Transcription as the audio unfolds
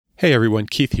Hey everyone,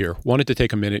 Keith here. Wanted to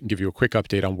take a minute and give you a quick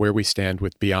update on where we stand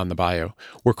with Beyond the Bio.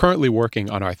 We're currently working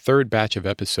on our third batch of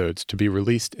episodes to be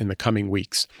released in the coming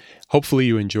weeks. Hopefully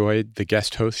you enjoyed the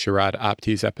guest host Sharad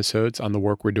Apti's episodes on the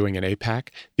work we're doing in APAC,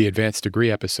 the advanced degree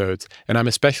episodes, and I'm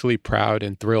especially proud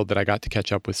and thrilled that I got to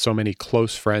catch up with so many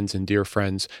close friends and dear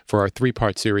friends for our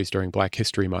three-part series during Black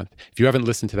History Month. If you haven't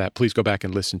listened to that, please go back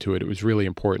and listen to it. It was really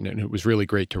important and it was really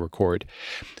great to record.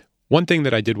 One thing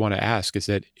that I did want to ask is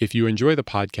that if you enjoy the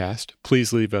podcast,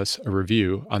 please leave us a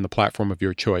review on the platform of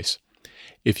your choice.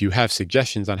 If you have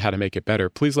suggestions on how to make it better,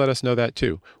 please let us know that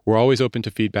too. We're always open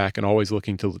to feedback and always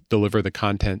looking to deliver the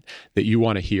content that you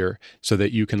want to hear so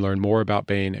that you can learn more about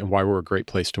Bain and why we're a great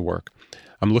place to work.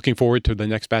 I'm looking forward to the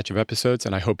next batch of episodes,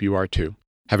 and I hope you are too.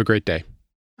 Have a great day.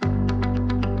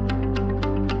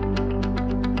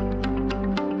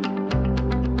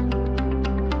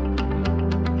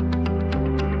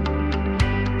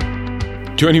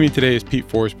 Joining me today is Pete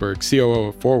Forsberg, COO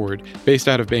of Forward, based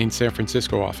out of Bain's San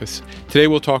Francisco office. Today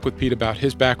we'll talk with Pete about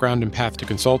his background and path to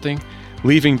consulting,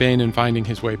 leaving Bain and finding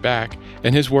his way back,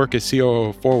 and his work as COO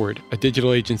of Forward, a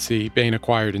digital agency Bain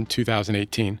acquired in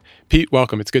 2018. Pete,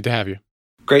 welcome. It's good to have you.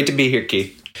 Great to be here,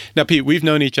 Keith. Now, Pete, we've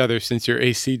known each other since your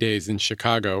AC days in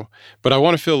Chicago, but I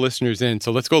want to fill listeners in,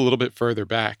 so let's go a little bit further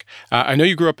back. I know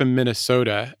you grew up in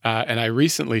Minnesota, and I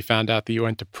recently found out that you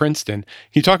went to Princeton.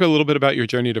 Can you talk a little bit about your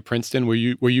journey to Princeton? Were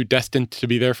you destined to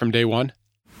be there from day one?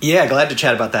 Yeah, glad to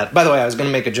chat about that. By the way, I was going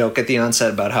to make a joke at the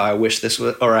onset about how I wish this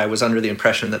was, or I was under the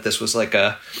impression that this was like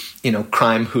a,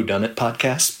 crime whodunit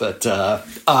podcast, but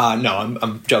no,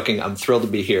 I'm joking. I'm thrilled to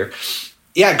be here.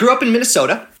 Yeah, I grew up in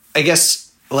Minnesota. I guess,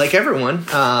 like everyone,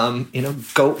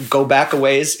 go back a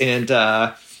ways, and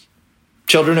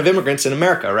children of immigrants in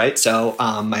America, right? So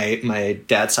my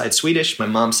dad's side's Swedish, my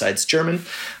mom's side's German.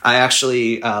 I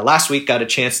actually last week got a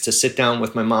chance to sit down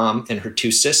with my mom and her two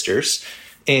sisters,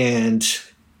 and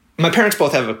my parents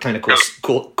both have a kind of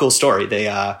cool story. They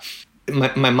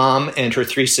my mom and her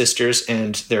three sisters,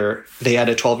 and they had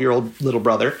a 12-year-old little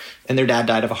brother, and their dad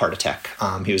died of a heart attack.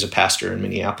 He was a pastor in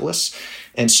Minneapolis,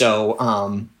 and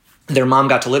so their mom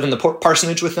got to live in the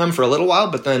parsonage with them for a little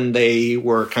while, but then they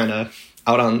were kind of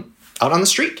out on the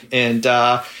street and,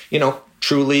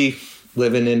 truly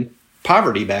living in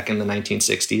poverty back in the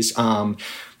 1960s.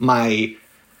 My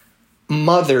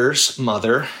mother's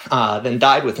mother then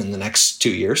died within the next 2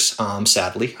 years,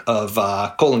 sadly, of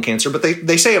colon cancer, but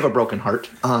they say of a broken heart.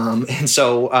 And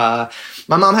so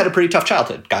my mom had a pretty tough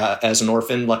childhood as an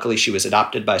orphan. Luckily, she was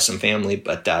adopted by some family,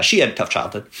 but she had a tough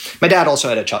childhood. My dad also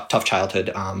had a tough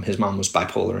childhood. His mom was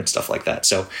bipolar and stuff like that.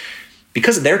 So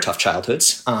because of their tough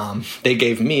childhoods, they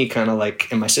gave me kind of like,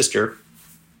 and my sister,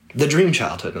 the dream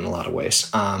childhood in a lot of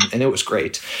ways. And it was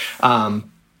great.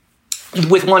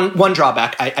 With one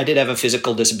drawback, I did have a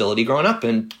physical disability growing up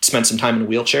and spent some time in a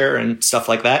wheelchair and stuff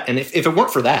like that. And if it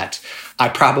weren't for that, I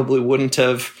probably wouldn't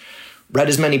have read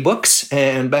as many books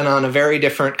and been on a very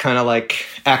different kind of like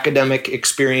academic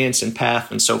experience and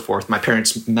path and so forth. My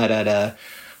parents met at a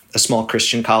small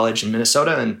Christian college in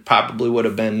Minnesota, and probably would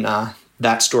have been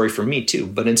that story for me too.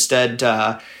 But instead,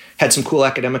 had some cool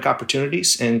academic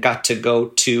opportunities and got to go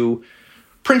to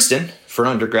Princeton for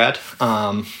undergrad,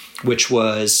 which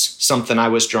was something I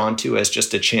was drawn to as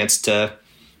just a chance to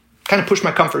kind of push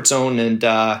my comfort zone and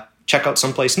check out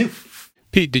someplace new.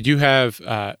 Pete, did you have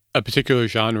a particular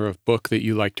genre of book that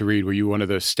you like to read? Were you one of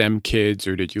those STEM kids,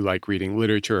 or did you like reading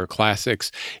literature or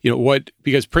classics?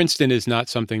 Because Princeton is not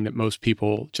something that most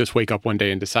people just wake up one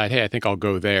day and decide, hey, I think I'll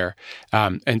go there.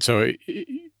 And so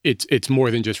it's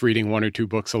more than just reading one or two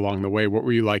books along the way. What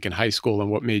were you like in high school,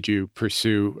 and what made you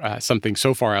pursue something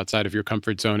so far outside of your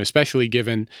comfort zone, especially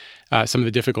given some of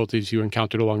the difficulties you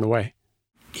encountered along the way?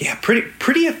 Yeah,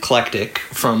 pretty eclectic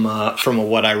from a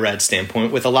what I read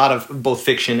standpoint, with a lot of both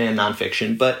fiction and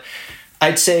nonfiction. But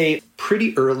I'd say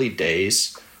pretty early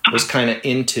days was kind of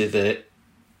into the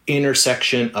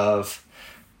intersection of,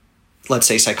 let's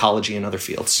say, psychology and other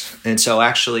fields. And so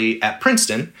actually at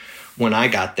Princeton, when I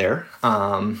got there,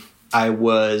 I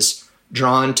was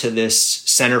drawn to this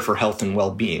Center for Health and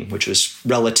Well-Being, which was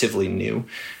relatively new.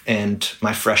 And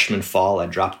my freshman fall, I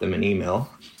dropped them an email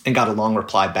and got a long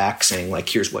reply back saying, like,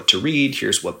 here's what to read,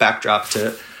 here's what backdrop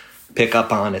to pick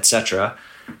up on, etc.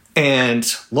 And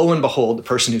lo and behold, the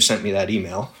person who sent me that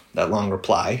email, that long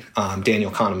reply,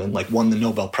 Daniel Kahneman, won the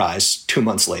Nobel Prize 2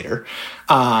 months later.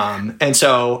 And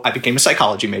so I became a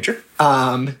psychology major.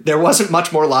 There wasn't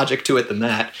much more logic to it than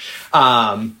that.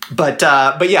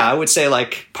 But yeah, I would say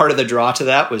part of the draw to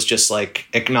that was just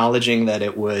acknowledging that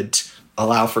it would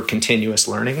allow for continuous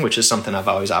learning, which is something I've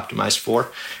always optimized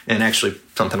for, and actually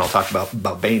something I'll talk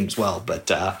about Bain as well. But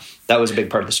that was a big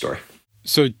part of the story.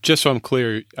 So just so I'm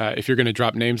clear, if you're going to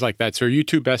drop names like that, so are you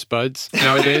two best buds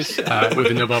nowadays with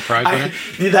the Nobel Prize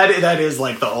winner? That is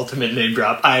like the ultimate name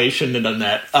drop. I shouldn't have done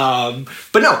that.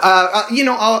 But no,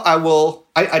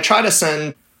 I try to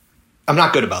send, I'm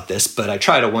not good about this, but I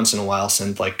try to once in a while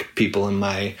send like people in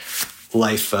my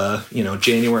life,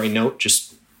 January note,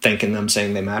 just thanking them,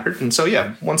 saying they mattered. And so,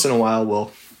 yeah, once in a while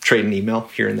we'll trade an email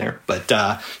here and there. But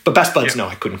best buds, no,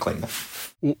 I couldn't claim that.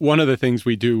 One of the things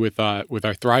we do with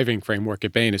our Thriving framework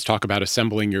at Bain is talk about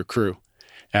assembling your crew.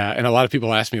 And a lot of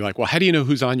people ask me like, well, how do you know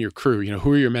who's on your crew?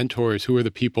 Who are your mentors? Who are the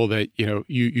people that,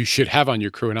 you should have on your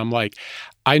crew? And I'm like,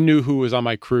 I knew who was on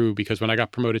my crew because when I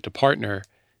got promoted to partner,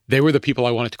 they were the people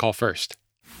I wanted to call first.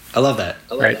 I love that.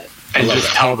 Right. And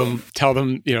just tell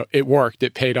them, it worked,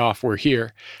 it paid off, we're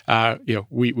here.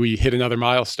 We hit another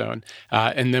milestone.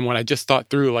 And then when I just thought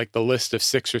through like the list of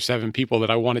 6 or 7 people that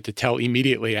I wanted to tell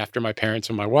immediately after my parents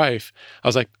and my wife, I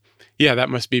was like, yeah, that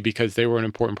must be because they were an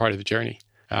important part of the journey.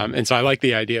 And so I like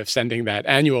the idea of sending that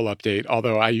annual update,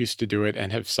 although I used to do it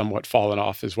and have somewhat fallen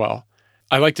off as well.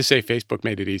 I like to say Facebook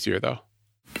made it easier though.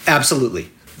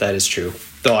 Absolutely. That is true.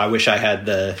 Though I wish I had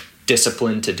the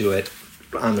discipline to do it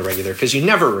on the regular, because you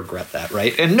never regret that,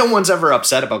 right? And no one's ever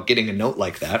upset about getting a note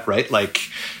like that, right? Like,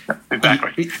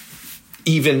 exactly.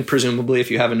 Even presumably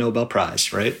if you have a Nobel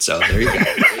Prize, right? So there you go.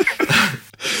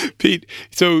 Pete,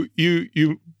 so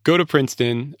you go to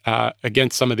Princeton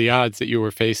against some of the odds that you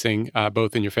were facing,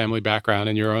 both in your family background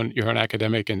and your own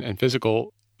academic and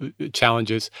physical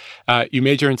challenges. You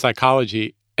major in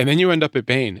psychology, and then you end up at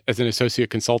Bain as an associate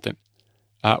consultant.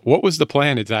 What was the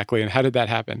plan exactly, and how did that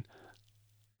happen?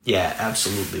 Yeah,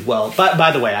 absolutely. Well,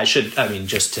 by the way,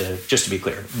 just to be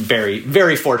clear, very,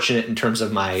 very fortunate in terms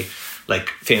of my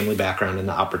family background and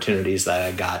the opportunities that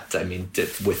I got. I mean,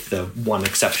 with the one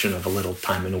exception of a little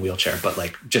time in a wheelchair, but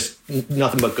just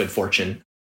nothing but good fortune.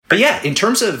 But yeah, in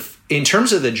terms of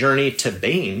the journey to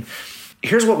Bain,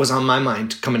 here's what was on my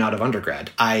mind coming out of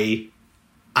undergrad. I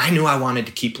knew I wanted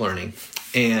to keep learning,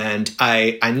 and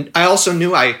I also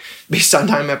knew based on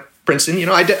time at Princeton,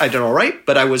 I did all right,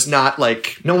 but I was not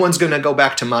no one's going to go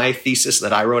back to my thesis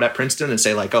that I wrote at Princeton and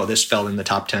say oh, this fell in the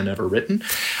top 10 ever written.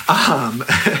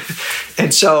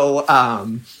 And so,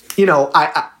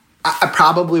 I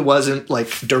probably wasn't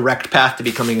direct path to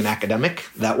becoming an academic.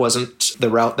 That wasn't the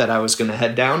route that I was going to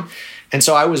head down. And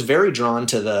so I was very drawn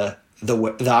to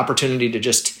the opportunity to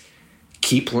just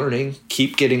keep learning,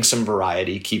 keep getting some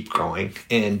variety, keep growing.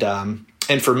 And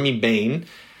for me, Bain,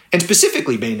 and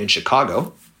specifically Bain in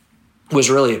Chicago, was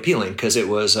really appealing because it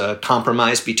was a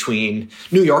compromise between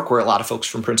New York, where a lot of folks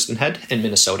from Princeton head, and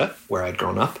Minnesota, where I'd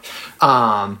grown up.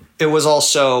 It was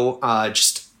also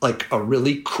just a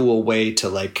really cool way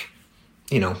to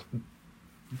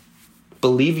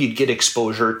believe you'd get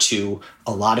exposure to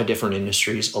a lot of different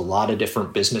industries, a lot of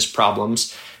different business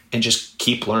problems, and just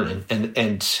keep learning.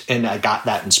 And I got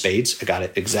that in spades. I got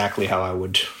it exactly how I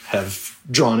would have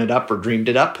drawn it up or dreamed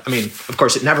it up. I mean, of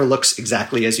course, it never looks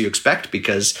exactly as you expect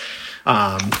because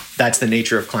that's the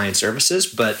nature of client services.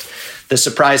 But the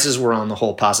surprises were on the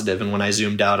whole positive. And when I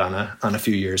zoomed out on a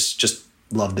few years, just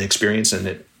loved the experience, and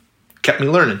it kept me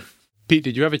learning. Pete,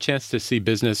 did you have a chance to see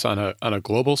business on a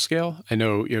global scale? I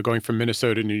know going from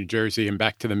Minnesota to New Jersey and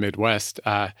back to the Midwest,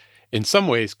 in some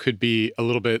ways could be a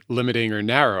little bit limiting or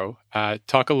narrow.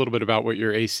 Talk a little bit about what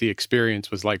your AC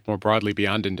experience was like more broadly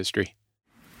beyond industry.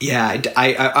 Yeah,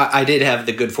 I did have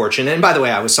the good fortune. And by the way,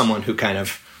 I was someone who kind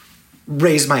of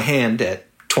raised my hand at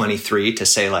 23 to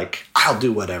say I'll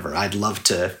do whatever. I'd love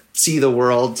to see the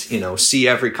world, see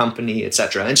every company, et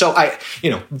cetera. And so I,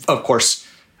 of course,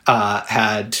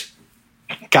 had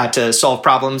got to solve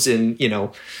problems in,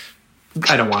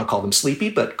 I don't want to call them sleepy,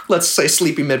 but let's say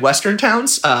sleepy Midwestern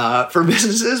towns for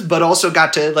businesses, but also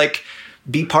got to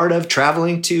be part of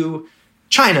traveling to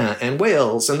China and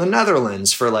Wales and the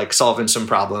Netherlands for solving some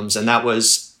problems. And that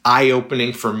was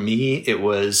eye-opening for me. It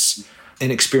was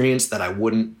an experience that I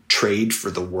wouldn't trade for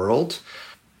the world.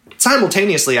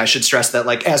 Simultaneously, I should stress that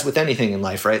as with anything in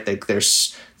life, right,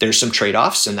 there's some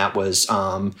trade-offs, and that was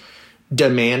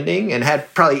demanding and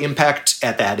had probably impact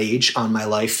at that age on my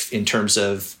life in terms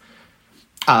of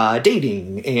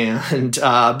dating and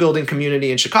building community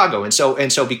in Chicago. And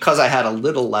so because I had a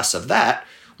little less of that,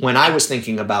 when I was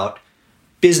thinking about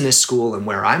business school and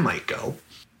where I might go,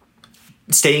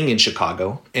 staying in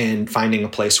Chicago and finding a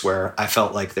place where I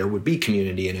felt like there would be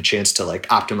community and a chance to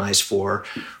optimize for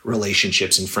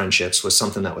relationships and friendships was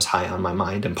something that was high on my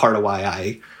mind, and part of why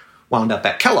I wound up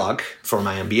at Kellogg for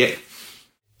my MBA.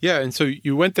 Yeah, and so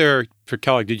you went there for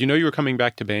Kellogg. Did you know you were coming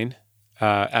back to Bain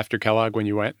after Kellogg when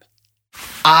you went?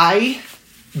 I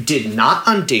did not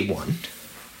on day one.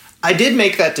 I did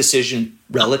make that decision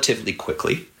relatively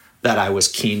quickly that I was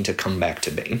keen to come back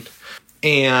to Bain.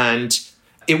 And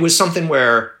it was something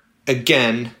where,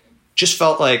 again, just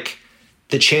felt like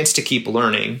the chance to keep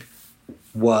learning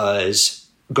was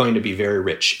going to be very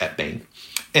rich at Bain.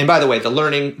 And by the way, the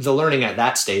learning at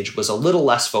that stage was a little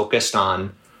less focused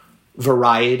on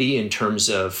variety in terms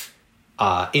of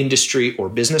industry or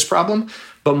business problem,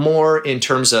 but more in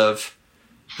terms of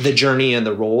the journey and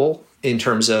the role, in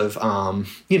terms of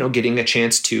getting a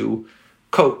chance to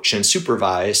coach and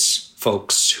supervise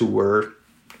folks who were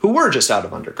just out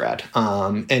of undergrad.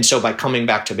 And so by coming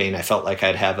back to Bain, I felt like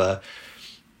I'd have a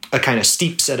kind of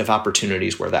steep set of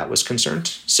opportunities where that was concerned.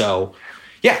 So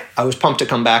yeah, I was pumped to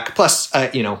come back. Plus,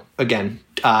 again,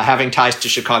 having ties to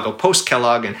Chicago post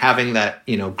Kellogg and having that,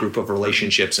 group of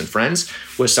relationships and friends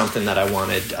was something that I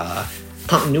wanted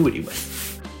continuity with.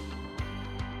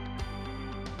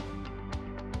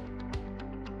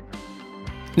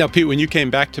 Now, Pete, when you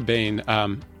came back to Bain,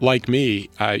 like me,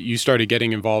 you started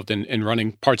getting involved in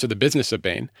running parts of the business of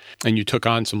Bain, and you took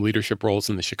on some leadership roles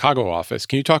in the Chicago office.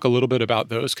 Can you talk a little bit about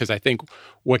those? Because I think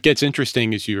what gets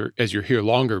interesting is as you're here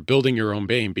longer, building your own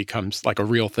Bain becomes like a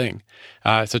real thing.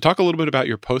 So talk a little bit about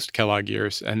your post-Kellogg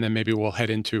years, and then maybe we'll head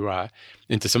into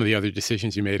some of the other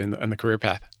decisions you made in the career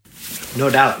path. No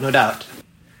doubt.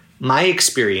 My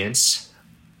experience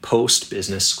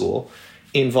post-business school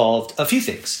involved a few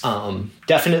things.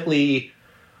 Definitely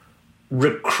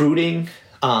recruiting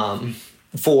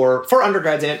for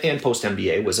undergrads and post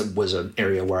MBA was an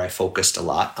area where I focused a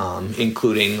lot,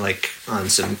 including like on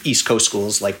some East Coast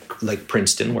schools like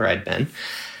Princeton, where I'd been.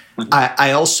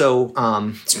 I also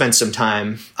spent some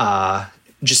time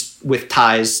just with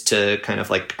ties to kind of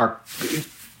like our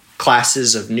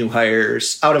classes of new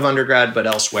hires out of undergrad, but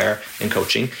elsewhere in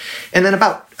coaching. And then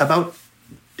about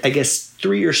I guess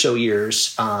 3 or so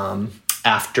years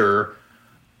after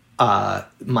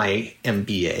my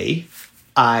MBA,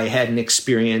 I had an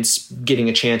experience getting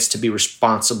a chance to be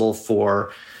responsible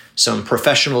for some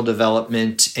professional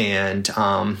development and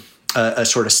a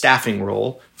sort of staffing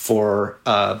role for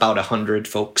about 100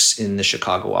 folks in the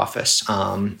Chicago office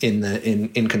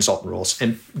in consultant roles,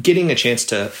 and getting a chance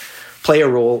to play a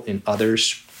role in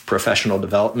others' professional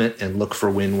development and look for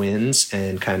win-wins,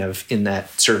 and kind of in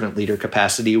that servant leader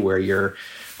capacity where you're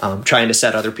trying to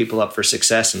set other people up for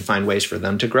success and find ways for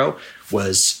them to grow,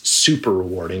 was super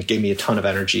rewarding. Gave me a ton of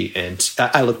energy. And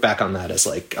I look back on that as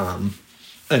like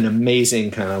an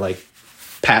amazing kind of like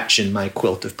patch in my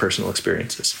quilt of personal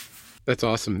experiences. That's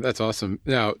awesome.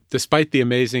 Now, despite the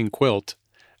amazing quilt,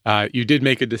 you did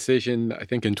make a decision, I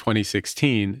think in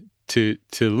 2016, to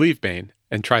leave Bain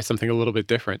and try something a little bit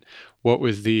different. What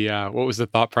was the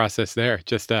thought process there?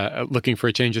 Just looking for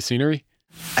a change of scenery?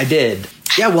 I did.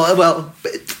 Yeah, well,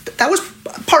 that was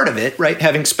part of it, right?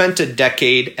 Having spent a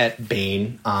decade at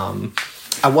Bain,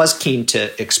 I was keen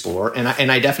to explore,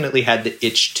 and I definitely had the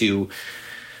itch to,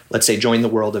 let's say, join the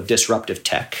world of disruptive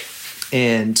tech.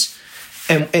 And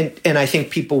I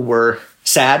think people were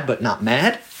sad but not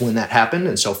mad when that happened,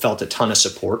 and so felt a ton of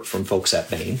support from folks at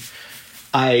Bain.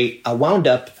 I wound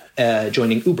up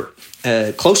joining Uber,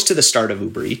 close to the start of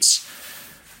Uber Eats.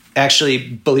 Actually,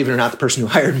 believe it or not, the person who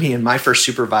hired me and my first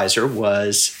supervisor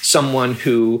was someone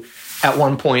who, at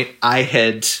one point, I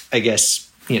had, I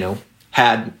guess,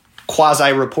 had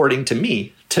quasi-reporting to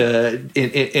me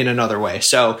in another way.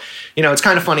 So, it's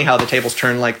kind of funny how the tables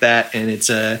turn like that, and it's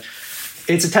a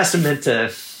testament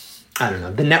to, I don't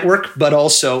know, the network, but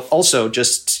also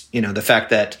just, the fact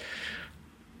that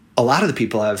a lot of the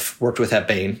people I've worked with at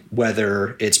Bain,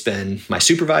 whether it's been my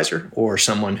supervisor or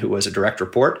someone who was a direct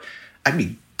report, I'd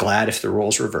be glad if the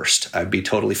roles reversed. I'd be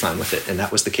totally fine with it. And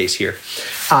that was the case here.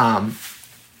 And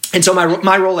so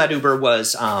my role at Uber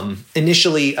was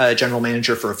initially a general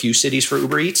manager for a few cities for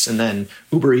Uber Eats. And then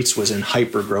Uber Eats was in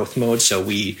hyper growth mode. So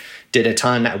we did a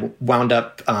ton. I wound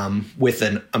up with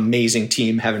an amazing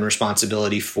team having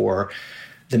responsibility for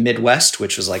the Midwest,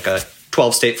 which was like a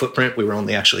 12-state footprint. We were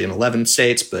only actually in 11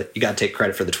 states, but you got to take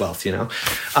credit for the 12th,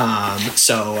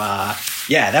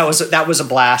 that was a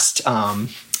blast.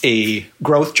 A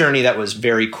growth journey that was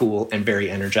very cool and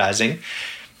very energizing.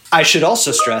 I should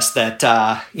also stress that,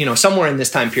 somewhere in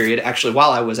this time period, actually, while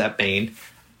I was at Bain,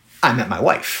 I met my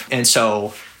wife. And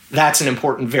so that's an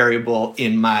important variable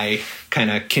in my kind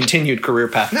of continued career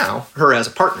path now, her as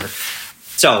a partner.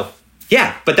 So,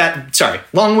 yeah, but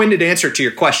long-winded answer to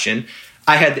your question.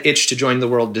 I had the itch to join the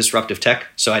world of disruptive tech,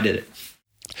 so I did it.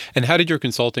 And how did your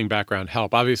consulting background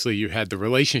help? Obviously, you had the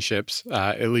relationships,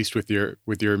 at least with your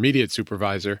immediate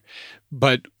supervisor.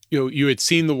 But you had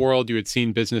seen the world, you had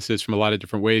seen businesses from a lot of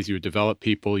different ways, you had developed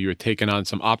people, you had taken on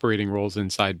some operating roles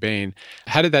inside Bain.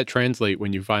 How did that translate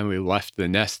when you finally left the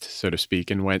nest, so to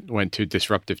speak, and went to a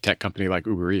disruptive tech company like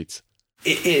Uber Eats?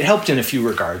 It helped in a few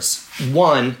regards.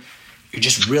 One, you're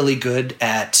just really good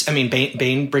at,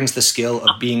 Bain brings the skill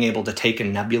of being able to take a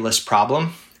nebulous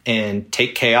problem and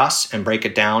take chaos and break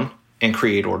it down and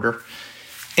create order.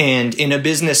 And in a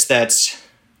business that's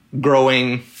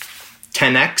growing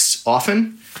 10x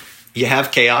often, you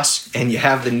have chaos and you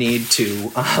have the need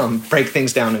to break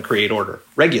things down and create order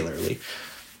regularly.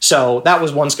 So that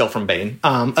was one skill from Bain.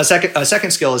 A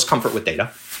second skill is comfort with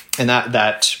data. And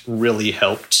that really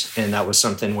helped. And that was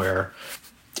something where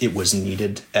it was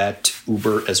needed at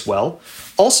Uber as well.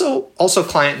 Also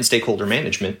client and stakeholder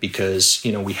management, because,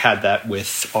 we had that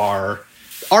with our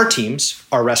teams,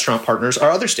 our restaurant partners, our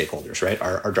other stakeholders, right?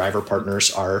 Our driver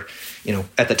partners,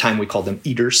 at the time we called them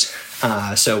eaters.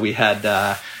 So we had,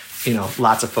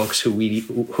 lots of folks who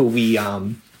we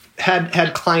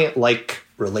had client-like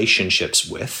relationships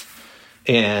with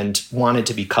and wanted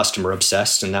to be customer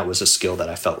obsessed. And that was a skill that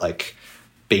I felt like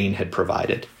Bain had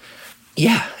provided.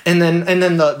 Yeah. And then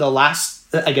the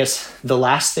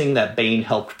last thing that Bain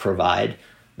helped provide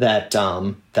that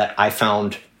I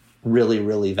found really,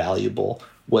 really valuable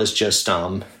was just,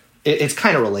 it's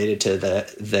kind of related to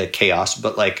the chaos,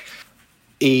 but like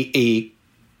a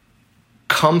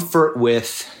comfort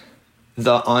with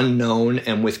the unknown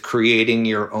and with creating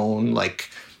your own like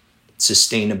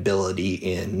sustainability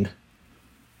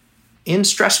in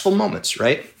stressful moments,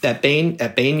 right? At Bain,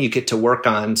 you get to work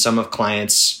on some of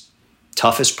clients'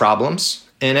 toughest problems.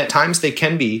 And at times they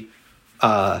can be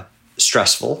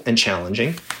stressful and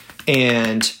challenging.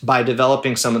 And by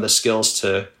developing some of the skills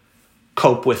to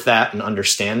cope with that and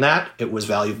understand that, it was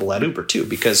valuable at Uber too.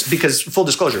 Because full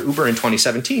disclosure, Uber in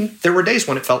 2017, there were days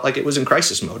when it felt like it was in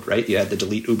crisis mode, right? You had the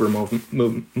delete Uber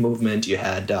movement. You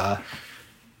had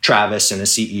Travis and a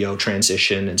CEO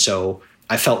transition. And so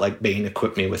I felt like Bain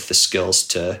equipped me with the skills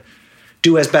to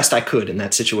do as best I could in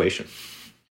that situation.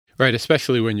 Right,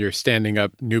 especially when you're standing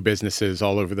up new businesses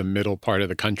all over the middle part of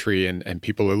the country and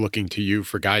people are looking to you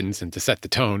for guidance and to set the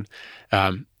tone.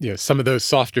 Some of those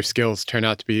softer skills turn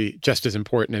out to be just as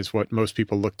important as what most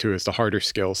people look to as the harder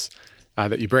skills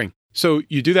that you bring. So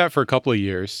you do that for a couple of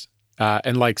years.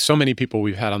 And like so many people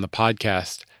we've had on the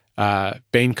podcast,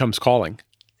 Bain comes calling.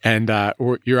 And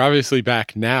you're obviously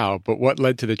back now, but what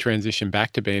led to the transition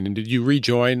back to Bain? And did you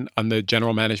rejoin on the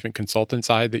general management consultant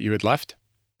side that you had left?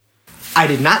 I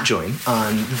did not join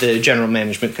on the general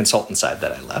management consultant side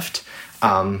that I left.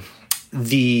 When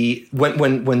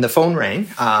the phone rang,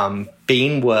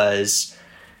 Bain was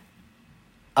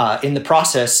in the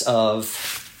process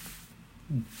of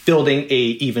building a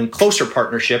even closer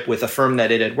partnership with a firm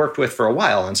that it had worked with for a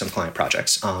while on some client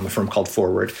projects, a firm called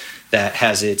Forward that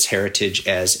has its heritage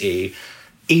as a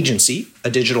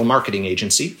digital marketing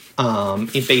agency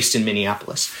based in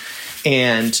Minneapolis.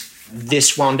 And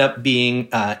this wound up being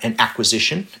an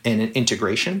acquisition and an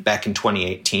integration back in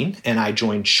 2018. And I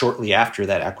joined shortly after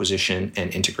that acquisition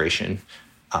and integration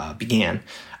began.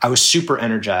 I was super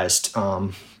energized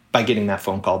by getting that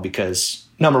phone call because,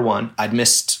 number one, I'd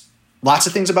missed lots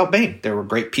of things about Bain. There were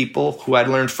great people who I'd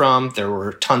learned from. There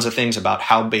were tons of things about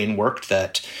how Bain worked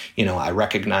that, I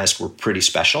recognized were pretty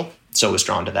special. So I was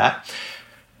drawn to that.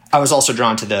 I was also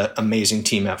drawn to the amazing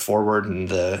team at Forward and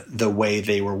the way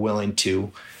they were willing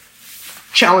to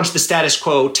challenge the status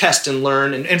quo, test and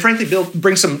learn, and frankly,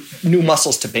 bring some new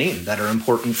muscles to Bain that are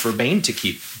important for Bain to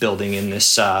keep building in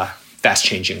this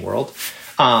fast-changing world.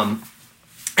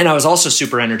 And I was also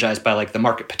super energized by like the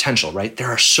market potential, right? There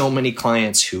are so many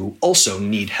clients who also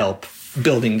need help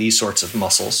building these sorts of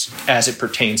muscles as it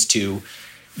pertains to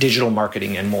digital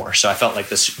marketing and more. So I felt like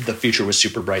the future was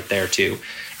super bright there too.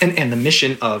 And the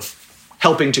mission of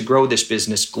helping to grow this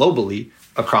business globally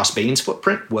across Bain's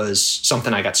footprint was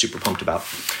something I got super pumped about.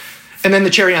 And then the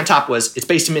cherry on top was it's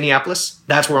based in Minneapolis.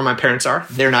 That's where my parents are.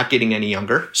 They're not getting any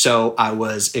younger. So I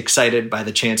was excited by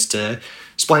the chance to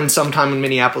spend some time in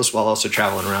Minneapolis while also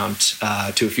traveling around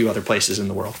to a few other places in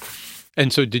the world.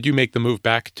 And so did you make the move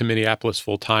back to Minneapolis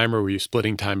full time, or were you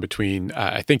splitting time between,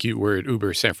 I think you were at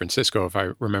Uber San Francisco, if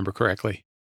I remember correctly?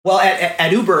 Well,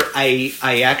 at Uber,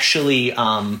 I actually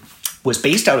was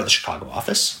based out of the Chicago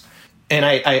office. And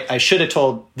I should have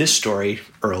told this story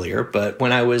earlier, but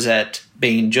when I was at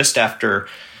Bain just after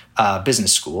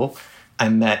business school, I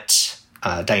met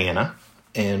Diana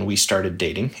and we started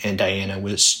dating. And Diana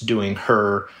was doing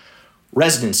her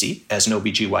residency as an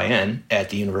OBGYN at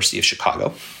the University of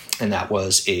Chicago. And that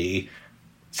was a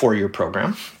 4-year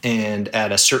program. And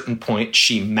at a certain point,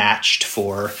 she matched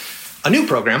for a new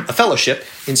program, a fellowship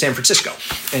in San Francisco.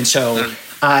 And so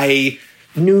I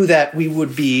knew that we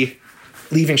would be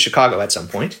leaving Chicago at some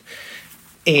point.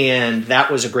 And that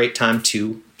was a great time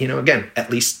to, again, at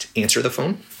least answer the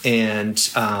phone. And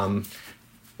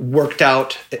worked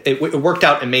out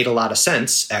and made a lot of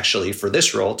sense, actually, for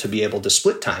this role to be able to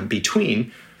split time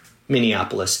between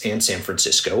Minneapolis and San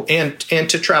Francisco and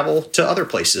to travel to other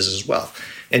places as well.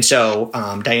 And so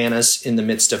Diana's in the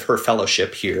midst of her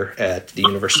fellowship here at the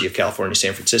University of California,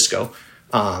 San Francisco.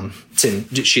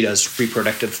 She does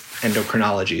reproductive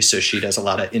endocrinology, so she does a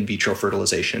lot of in vitro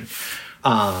fertilization.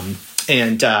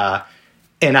 And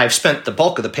I've spent the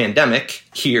bulk of the pandemic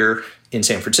here in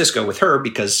San Francisco with her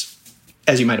because,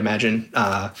 as you might imagine,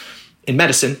 in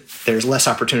medicine, there's less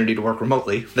opportunity to work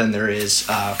remotely than there is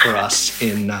for us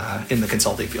in the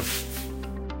consulting field.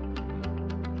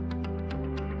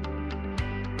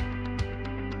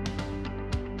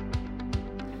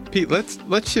 Pete,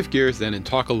 let's shift gears then and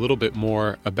talk a little bit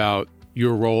more about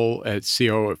your role as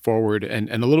CEO at Forward and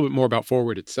a little bit more about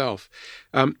Forward itself.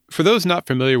 For those not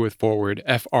familiar with Forward,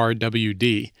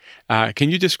 FRWD,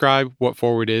 can you describe what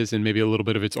Forward is and maybe a little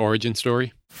bit of its origin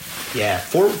story? Yeah,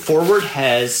 Forward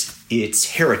has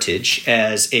its heritage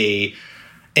as an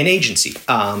agency,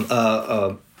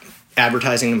 a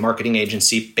advertising and marketing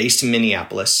agency based in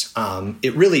Minneapolis.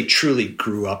 It really, truly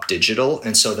grew up digital,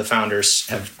 and so the founders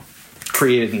have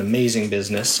created an amazing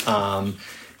business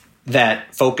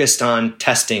that focused on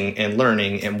testing and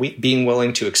learning and being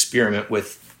willing to experiment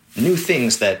with new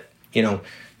things that,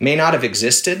 may not have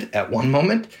existed at one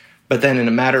moment, but then in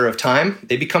a matter of time,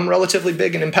 they become relatively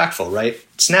big and impactful, right?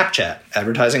 Snapchat,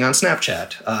 advertising on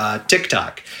Snapchat,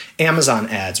 TikTok, Amazon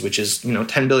ads, which is,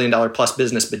 $10 billion plus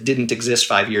business, but didn't exist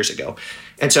 5 years ago.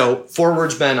 And so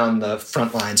Forward's been on the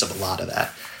front lines of a lot of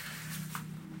that.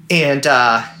 And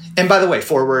by the way,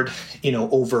 Forward,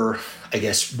 over, I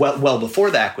guess, well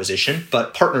before the acquisition,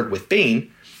 but partnered with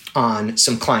Bain on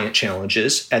some client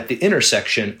challenges at the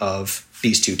intersection of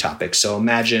these two topics. So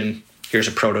imagine, here's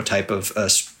a prototype of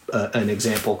an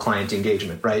example client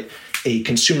engagement, right? A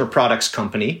consumer products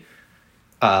company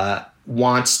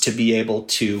wants to be able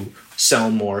to sell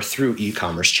more through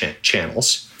e-commerce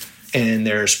channels. And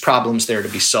there's problems there to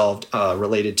be solved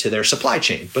related to their supply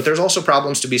chain. But there's also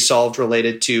problems to be solved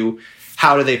related to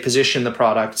how do they position the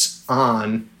products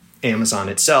on Amazon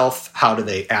itself? How do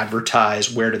they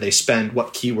advertise? Where do they spend?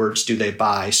 What keywords do they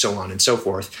buy? So on and so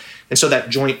forth. And so that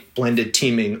joint blended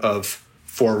teaming of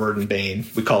Forward and Bain,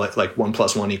 we call it like 1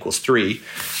 + 1 = 3.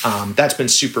 That's been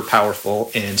super powerful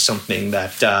and something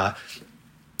that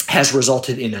has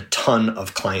resulted in a ton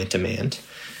of client demand.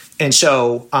 And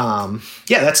so,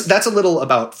 that's a little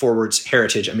about Forward's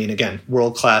heritage. I mean, again,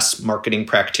 world-class marketing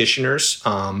practitioners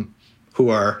who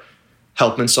are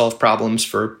helping solve problems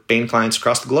for Bain clients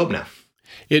across the globe now.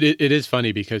 It is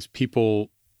funny because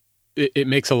it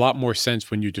makes a lot more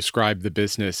sense when you describe the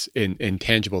business in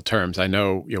tangible terms. I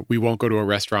know, we won't go to a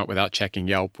restaurant without checking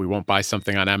Yelp. We won't buy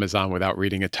something on Amazon without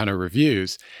reading a ton of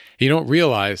reviews. You don't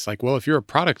realize, if you're a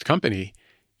product company,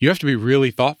 you have to be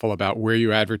really thoughtful about where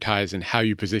you advertise and how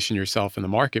you position yourself in the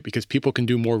market because people can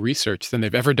do more research than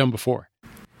they've ever done before.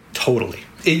 Totally.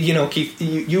 Keith,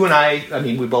 you and I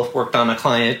mean, we both worked on a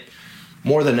client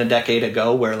more than a decade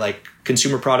ago where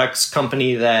consumer products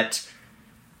company that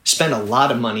spend a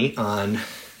lot of money on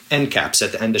end caps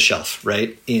at the end of shelf,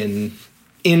 right? In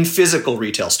physical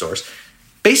retail stores.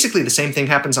 Basically the same thing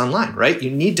happens online, right?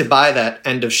 You need to buy that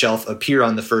end of shelf appear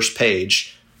on the first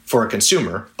page for a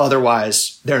consumer.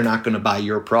 Otherwise, they're not going to buy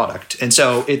your product. And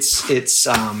so it's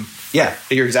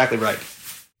you're exactly right.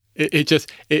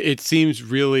 It seems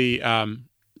really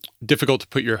difficult to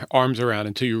put your arms around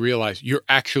until you realize you're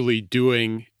actually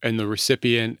doing and the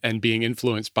recipient and being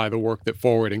influenced by the work that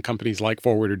Forward and companies like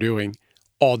Forward are doing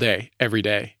all day, every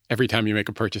time you make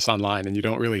a purchase online, and you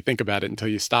don't really think about it until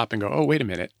you stop and go, oh, wait a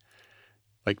minute.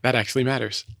 That actually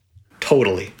matters.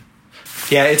 Totally.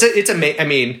 Yeah, it's amazing. I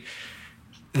mean,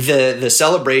 the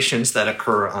celebrations that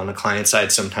occur on the client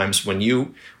side sometimes when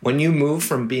you move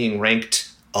from being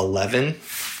ranked 11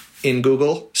 in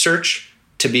Google search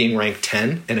to being ranked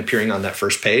 10 and appearing on that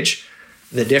first page,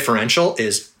 the differential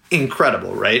is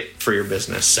incredible, right, for your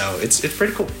business. So it's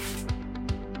pretty cool.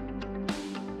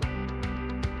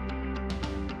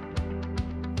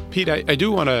 Pete, I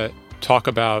do want to talk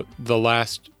about the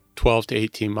last 12 to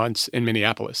 18 months in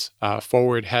Minneapolis.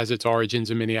 Forward has its origins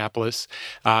in Minneapolis.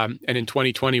 And in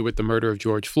 2020, with the murder of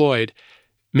George Floyd,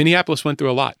 Minneapolis went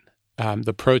through a lot.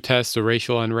 The protests, the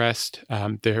racial unrest,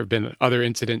 there have been other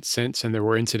incidents since, and there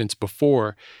were incidents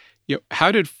before.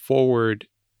 How did Forward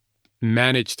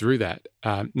manage through that?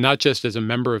 Not just as a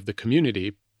member of the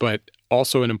community, but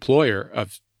also an employer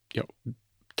of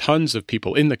tons of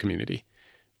people in the community.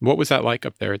 What was that like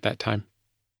up there at that time?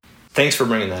 Thanks for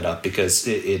bringing that up, because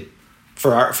it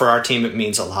for our team, it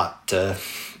means a lot to,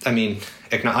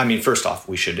 first off,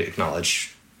 we should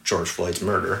acknowledge George Floyd's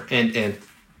murder and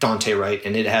Daunte Wright,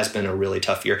 and it has been a really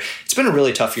tough year. It's been a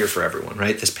really tough year for everyone,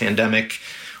 right? This pandemic,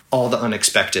 all the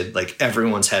unexpected,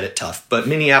 everyone's had it tough. But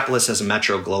Minneapolis as a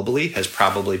metro globally has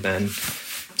probably been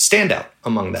standout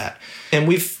among that. And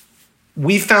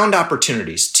we've found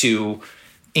opportunities to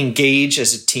engage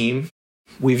as a team.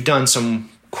 We've done some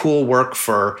cool work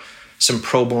for some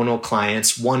pro bono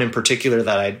clients, one in particular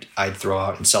that I'd throw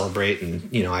out and celebrate.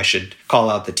 And, I should call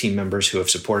out the team members who have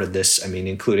supported this,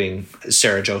 including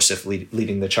Sarah Joseph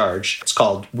leading the charge. It's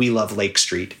called We Love Lake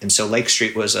Street. And so Lake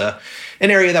Street was an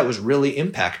area that was really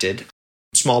impacted.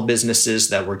 Small businesses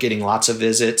that were getting lots of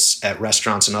visits at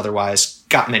restaurants and otherwise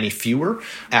got many fewer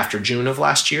after June of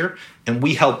last year. And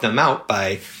we helped them out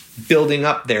by building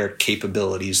up their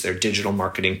capabilities, their digital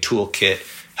marketing toolkit,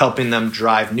 helping them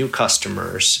drive new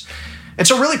customers. And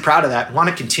so really proud of that. Want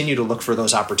to continue to look for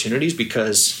those opportunities,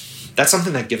 because that's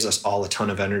something that gives us all a ton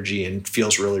of energy and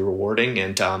feels really rewarding.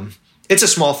 And it's a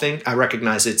small thing. I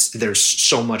recognize there's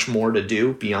so much more to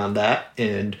do beyond that.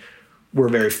 And we're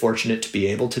very fortunate to be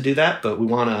able to do that. But we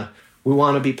want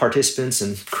to be participants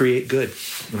and create good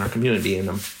in our community. And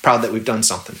I'm proud that we've done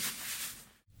something.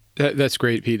 That's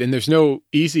great, Pete. And there's no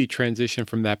easy transition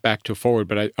from that back to forward,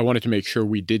 but I wanted to make sure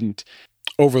we didn't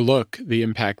overlook the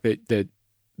impact that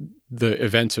the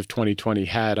events of 2020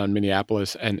 had on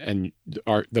Minneapolis and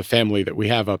the family that we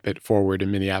have up at Forward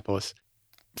in Minneapolis.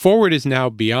 Forward is now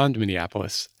beyond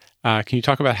Minneapolis. Can you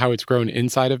talk about how it's grown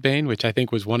inside of Bain, which I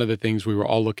think was one of the things we were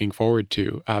all looking forward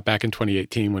to back in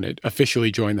 2018 when it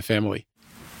officially joined the family?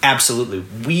 Absolutely.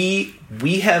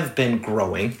 We have been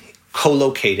growing,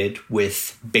 co-located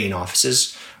with Bain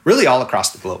offices really all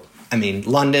across the globe.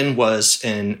 London was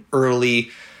an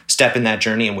early step in that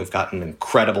journey, and we've got an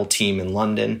incredible team in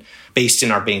London, based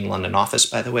in our Bain London office,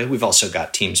 by the way. We've also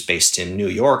got teams based in New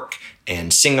York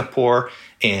and Singapore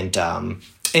and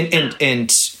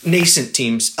nascent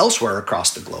teams elsewhere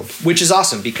across the globe, which is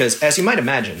awesome because, as you might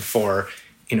imagine, for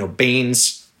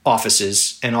Bain's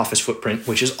offices and office footprint,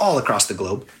 which is all across the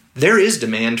globe, there is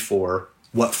demand for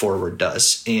what Forward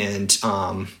does. And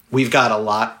we've got a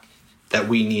lot that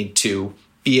we need to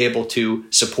be able to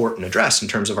support and address in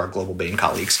terms of our global Bain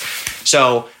colleagues.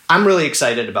 So I'm really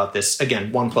excited about this,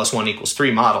 again, 1 + 1 =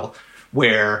 3 model,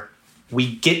 where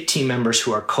we get team members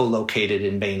who are co-located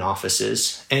in Bain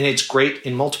offices. And it's great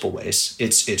in multiple ways.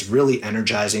 It's really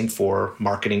energizing for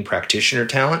marketing practitioner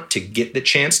talent to get the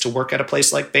chance to work at a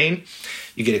place like Bain.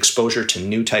 You get exposure to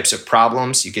new types of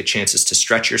problems. You get chances to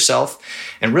stretch yourself.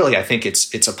 And really, I think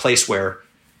it's a place where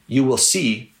you will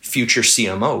see future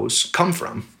CMOs come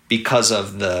from because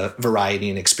of the variety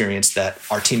and experience that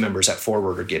our team members at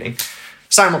Forward are getting.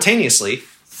 Simultaneously,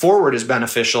 Forward is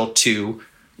beneficial to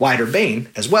wider Bain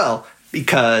as well,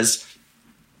 because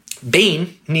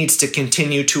Bain needs to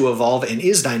continue to evolve and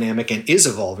is dynamic and is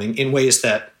evolving in ways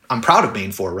that I'm proud of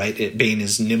Bain for, right? Bain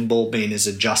is nimble, Bain is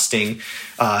adjusting,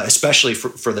 especially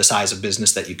for the size of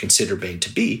business that you consider Bain to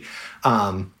be.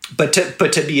 But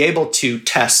to be able to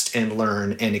test and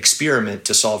learn and experiment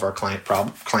to solve our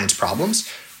clients'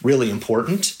 problems, really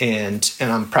important. And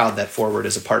I'm proud that Forward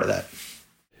is a part of that.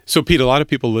 So, Pete, a lot of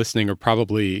people listening are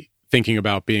probably thinking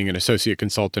about being an associate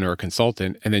consultant or a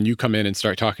consultant, and then you come in and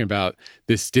start talking about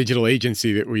this digital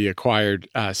agency that we acquired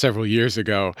several years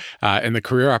ago and the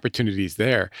career opportunities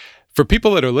there. For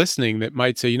people that are listening that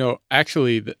might say,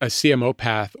 actually a CMO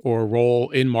path or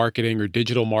role in marketing or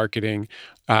digital marketing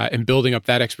and building up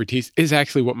that expertise is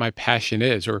actually what my passion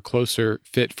is, or a closer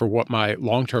fit for what my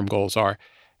long-term goals are.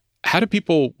 How do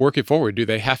people work it forward? Do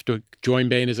they have to join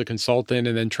Bain as a consultant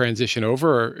and then transition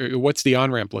over, or what's the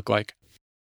on-ramp look like?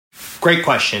 Great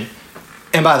question.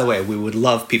 And by the way, we would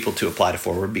love people to apply to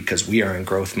Forward because we are in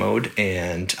growth mode.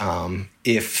 And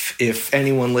if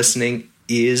anyone listening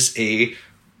is a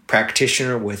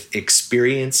practitioner with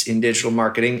experience in digital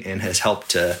marketing and has helped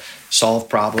to solve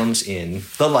problems in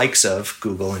the likes of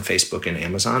Google and Facebook and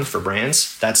Amazon for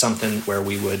brands, that's something where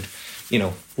we would,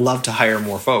 love to hire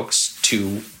more folks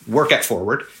to work at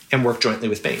Forward and work jointly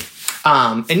with Bain.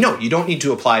 And no, you don't need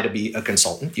to apply to be a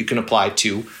consultant. You can apply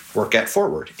to work at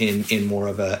Forward in more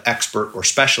of an expert or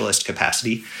specialist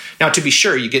capacity. Now, to be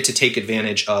sure, you get to take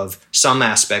advantage of some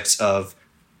aspects of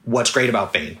what's great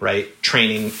about Bain, right?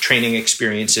 Training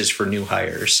experiences for new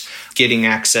hires, getting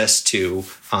access to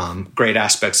great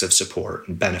aspects of support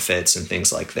and benefits and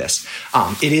things like this.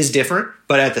 It is different,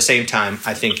 but at the same time,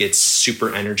 I think it's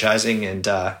super energizing. And,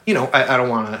 I don't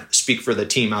want to speak for the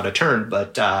team out of turn,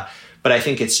 but but I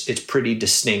think it's pretty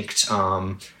distinct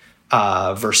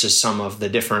versus some of the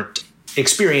different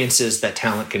experiences that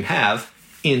talent can have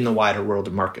in the wider world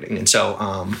of marketing. And so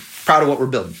proud of what we're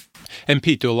building. And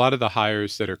Pete, do a lot of the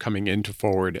hires that are coming into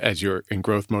Forward as you're in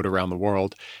growth mode around the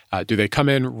world, do they come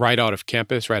in right out of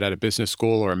campus, right out of business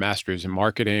school, or a master's in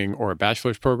marketing, or a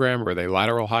bachelor's program, or are they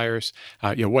lateral hires?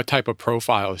 What type of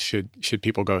profiles should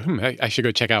people go, I should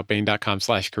go check out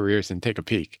Bain.com/careers and take a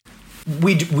peek?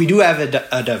 We do have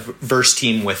a diverse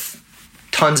team with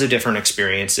tons of different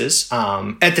experiences.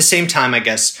 At the same time, I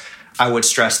guess I would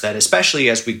stress that especially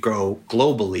as we grow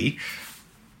globally,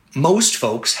 most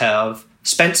folks have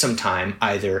spent some time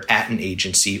either at an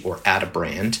agency or at a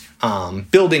brand,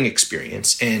 building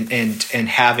experience and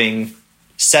having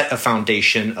set a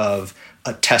foundation of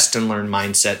a test and learn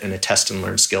mindset and a test and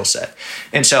learn skill set.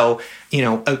 And so,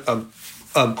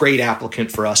 a great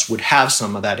applicant for us would have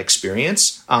some of that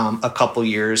experience, a couple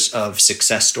years of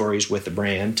success stories with a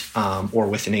brand or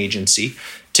with an agency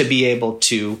to be able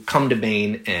to come to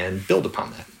Bain and build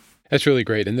upon that. That's really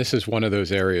great. And this is one of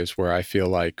those areas where I feel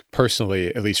like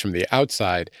personally, at least from the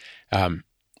outside,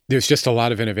 there's just a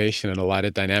lot of innovation and a lot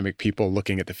of dynamic people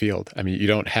looking at the field. I mean, you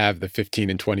don't have the 15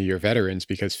 and 20-year veterans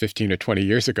because 15 or 20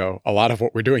 years ago, a lot of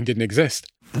what we're doing didn't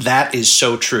exist. That is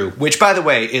so true, which, by the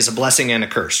way, is a blessing and a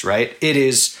curse, right? It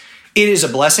is a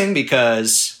blessing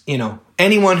because,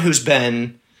 anyone who's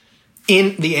been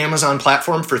in the Amazon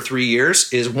platform for 3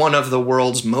 years is one of the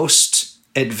world's most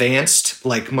advanced,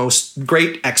 most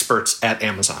great experts at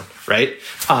Amazon, right?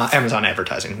 Amazon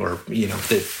advertising, or,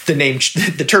 the name,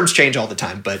 the terms change all the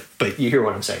time, but you hear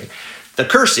what I'm saying. The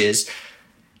curse is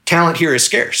talent here is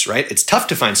scarce, right? It's tough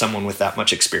to find someone with that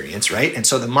much experience, right? And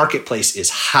so the marketplace is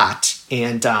hot.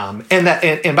 And by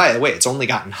the way, it's only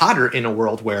gotten hotter in a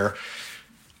world where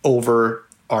over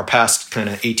our past kind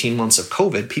of 18 months of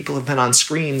COVID, people have been on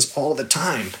screens all the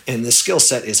time, and the skill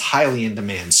set is highly in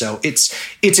demand. So it's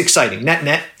exciting.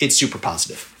 Net, it's super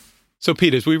positive. So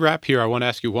Pete, as we wrap here, I want to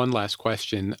ask you one last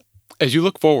question. As you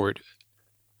look forward,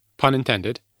 pun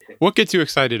intended, what gets you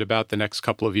excited about the next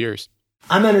couple of years?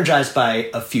 I'm energized by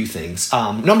a few things.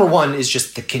 Number one is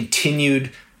just the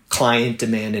continued client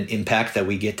demand and impact that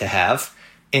we get to have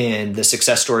and the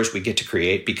success stories we get to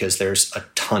create, because there's a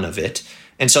ton of it.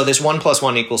 And so this 1 +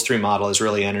 1 = 3 model is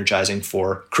really energizing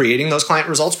for creating those client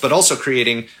results, but also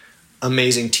creating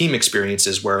amazing team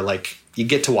experiences where you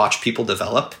get to watch people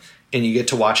develop and you get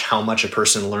to watch how much a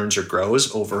person learns or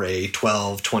grows over a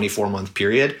 12, 24-month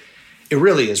period. It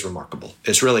really is remarkable.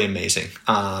 It's really amazing.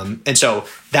 And so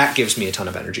that gives me a ton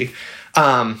of energy.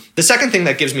 The second thing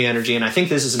that gives me energy, and I think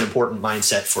this is an important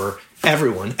mindset for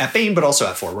everyone at Bain, but also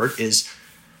at Forward, is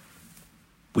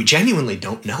we genuinely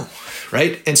don't know,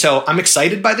 right? And so I'm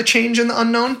excited by the change in the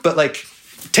unknown, but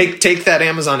take that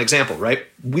Amazon example, right?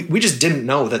 We just didn't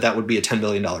know that would be a $10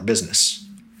 billion business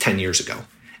 10 years ago.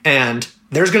 And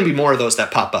there's going to be more of those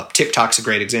that pop up. TikTok's a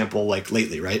great example,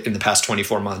 lately, right? In the past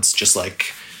 24 months, just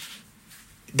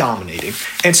dominating.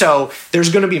 And so there's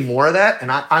going to be more of that.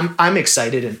 And I'm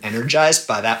excited and energized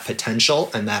by that potential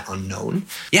and that unknown.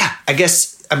 Yeah, I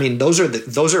guess, those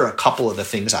are a couple of the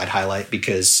things I'd highlight,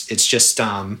 because it's just,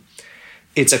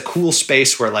 it's a cool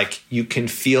space where you can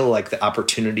feel like the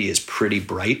opportunity is pretty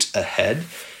bright ahead.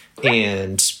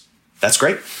 And that's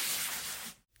great.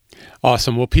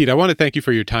 Awesome. Well, Pete, I want to thank you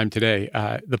for your time today.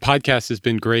 The podcast has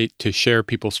been great to share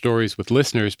people's stories with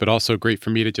listeners, but also great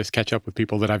for me to just catch up with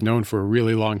people that I've known for a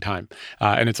really long time.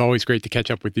 And it's always great to catch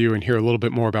up with you and hear a little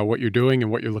bit more about what you're doing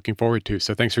and what you're looking forward to.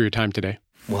 So thanks for your time today.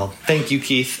 Well, thank you,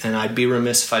 Keith. And I'd be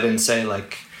remiss if I didn't say,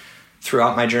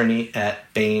 throughout my journey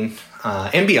at Bain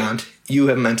and beyond, you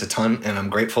have meant a ton, and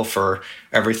I'm grateful for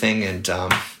everything. And,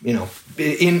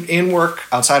 in work,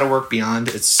 outside of work, beyond,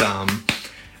 it's a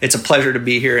pleasure to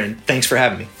be here, and thanks for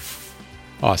having me.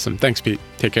 Awesome. Thanks, Pete.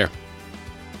 Take care.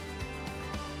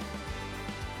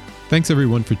 Thanks,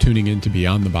 everyone, for tuning in to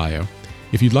Beyond the Bio.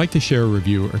 If you'd like to share a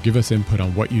review or give us input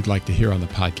on what you'd like to hear on the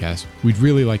podcast, we'd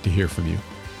really like to hear from you.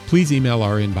 Please email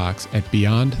our inbox at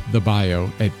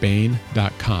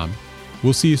beyondthebio@bain.com.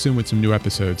 We'll see you soon with some new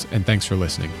episodes, and thanks for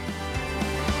listening.